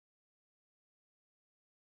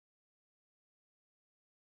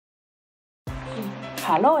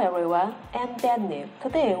Hello everyone, I'm Danny.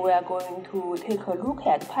 Today we are going to take a look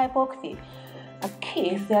at PiBoxy, a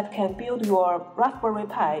kit that can build your Raspberry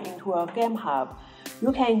Pi into a game hub.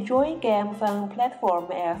 You can enjoy games on platforms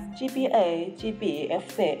as GBA, GB,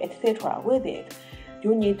 FC, etc. with it.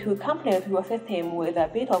 You need to complete your system with a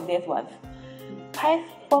bit of these ones.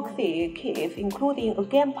 PiBoxy kits including a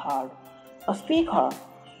gamepad, a speaker,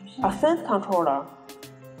 a sense controller,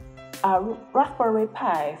 a Raspberry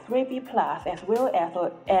Pi 3B Plus, as well as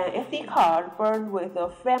an SD card burned with the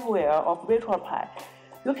firmware of RetroPie.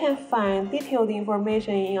 You can find detailed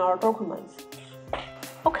information in our documents.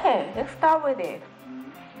 Okay, let's start with it.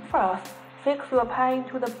 First, fix your Pi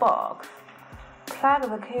into the box. Plug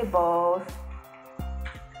the cables.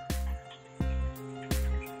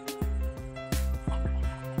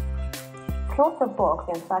 Close the box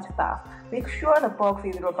and such stuff. Make sure the box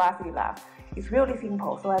is robust enough. It's really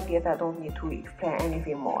simple, so I guess I don't need to explain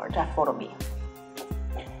anything more. Just follow me.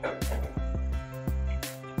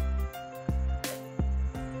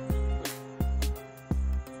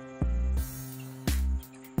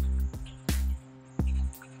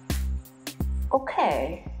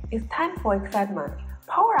 Okay, it's time for excitement.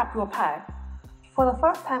 Power up your Pi. For the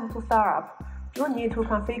first time to start up, you need to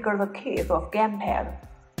configure the keys of gamepad.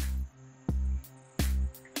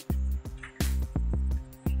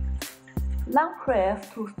 Long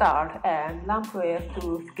press to start and long press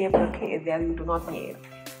to skip the keys that you do not need.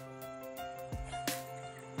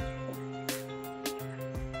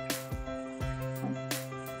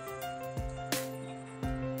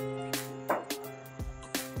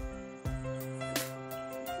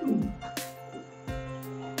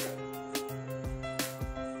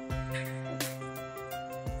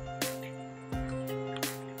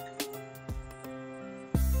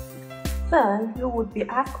 Then you would be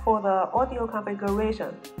asked for the audio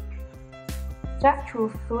configuration. Just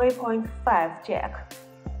choose 3.5 jack.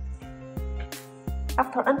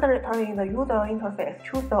 After entering the user interface,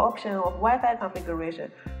 choose the option of Wi-Fi configuration.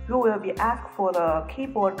 You will be asked for the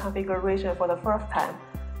keyboard configuration for the first time.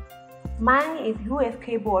 Mine is US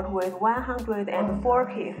keyboard with 104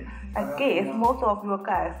 keys. I guess most of you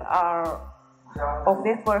guys are of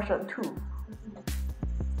this version too.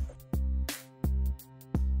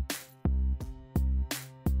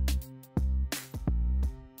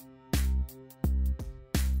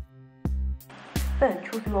 Then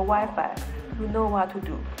choose your Wi-Fi. You know what to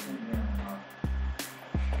do.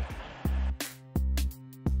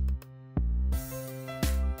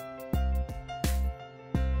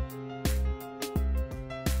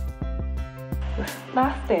 The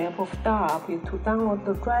last step of startup is to download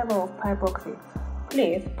the driver of PiBoxy.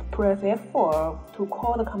 Please press F4 to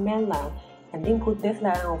call the command line and input this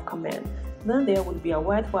line of command. Then there will be a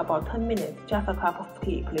wait for about 10 minutes. Just a cup of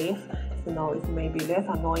tea, please. You know, it may be less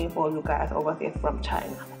annoying for you guys overseas from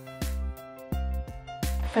China.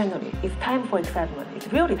 Finally, it's time for excitement. It's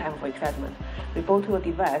really time for excitement. Reboot your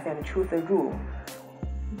device and choose the room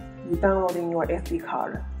you download in your SD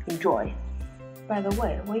card. Enjoy. By the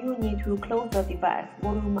way, when you need to close the device,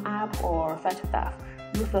 volume up or such stuff,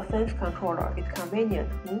 use the sense controller. It's convenient.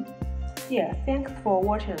 Yeah, thanks for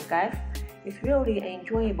watching, guys. It's really an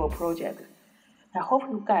enjoyable project. I hope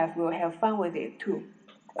you guys will have fun with it too.